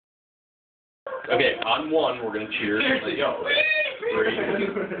Okay, on one, we're gonna cheers. Let's go.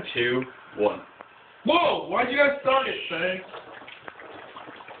 3, 2, 1. Whoa! Why'd you guys start it, Say?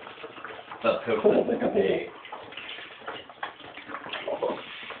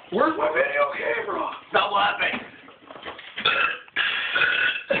 Where's my video camera? Stop laughing.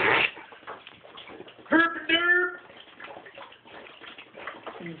 Herp-a-derp.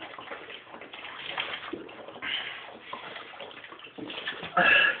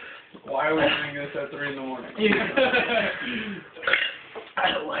 Why are we doing this at 3 in the morning?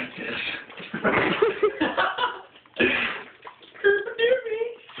 I don't like this.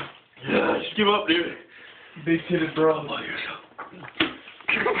 Just give up, dude. Big titted bro.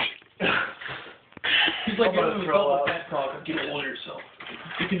 He's like, you're going to throw that talk. Get hold of yourself.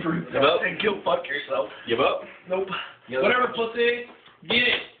 You can drink Give up. and go fuck yourself. Give up. Nope. Whatever, pussy. Get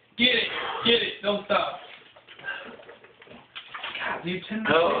it. Get it. Get it. Don't stop. God, dude, 10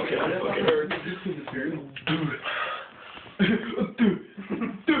 minutes. Oh, God, it fucking hurts.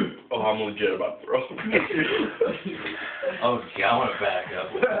 Dude. Oh, I'm legit about to throw. Oh, God, I want to back up.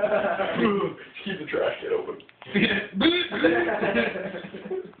 Keep the trash can open.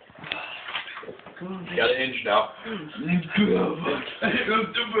 Got an inch now.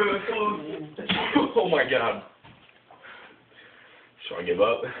 Oh my God. So I give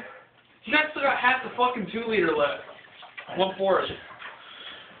up. You guys still got half the fucking 2 liter left. 1/4. Alright,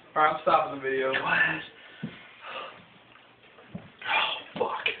 I'm stopping the video. What? Oh,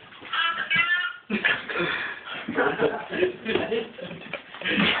 fuck.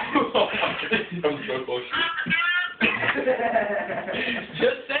 I'm so close.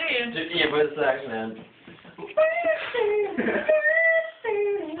 Just saying. Yeah, but it's that, man.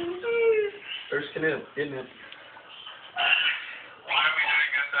 There's canoe, isn't it? Why are we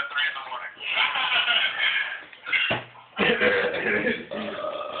doing this at 3 in the morning?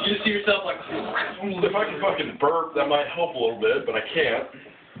 You see yourself like. If I can fucking burp, that might help a little bit, but I can't.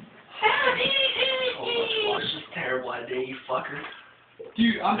 Oh, this is a terrible idea, you fucker.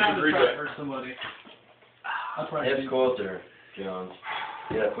 Dude, I'm not Agree trying to that. hurt somebody. That's right. It's cool there, John.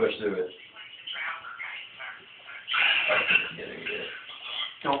 You gotta push through it.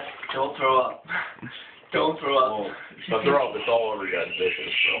 Don't throw up. Don't throw up. Well, if I throw up, it's all over you guys'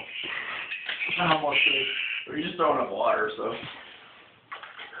 dishes, so. I almost did. Or you're just throwing up water, so.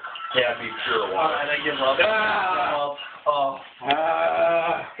 Yeah, it'd be pure water. Alright, I give up. Ah! Oh.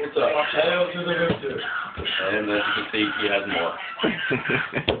 What's up? And as you can see, he has more.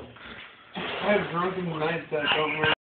 I have drunken nights that don't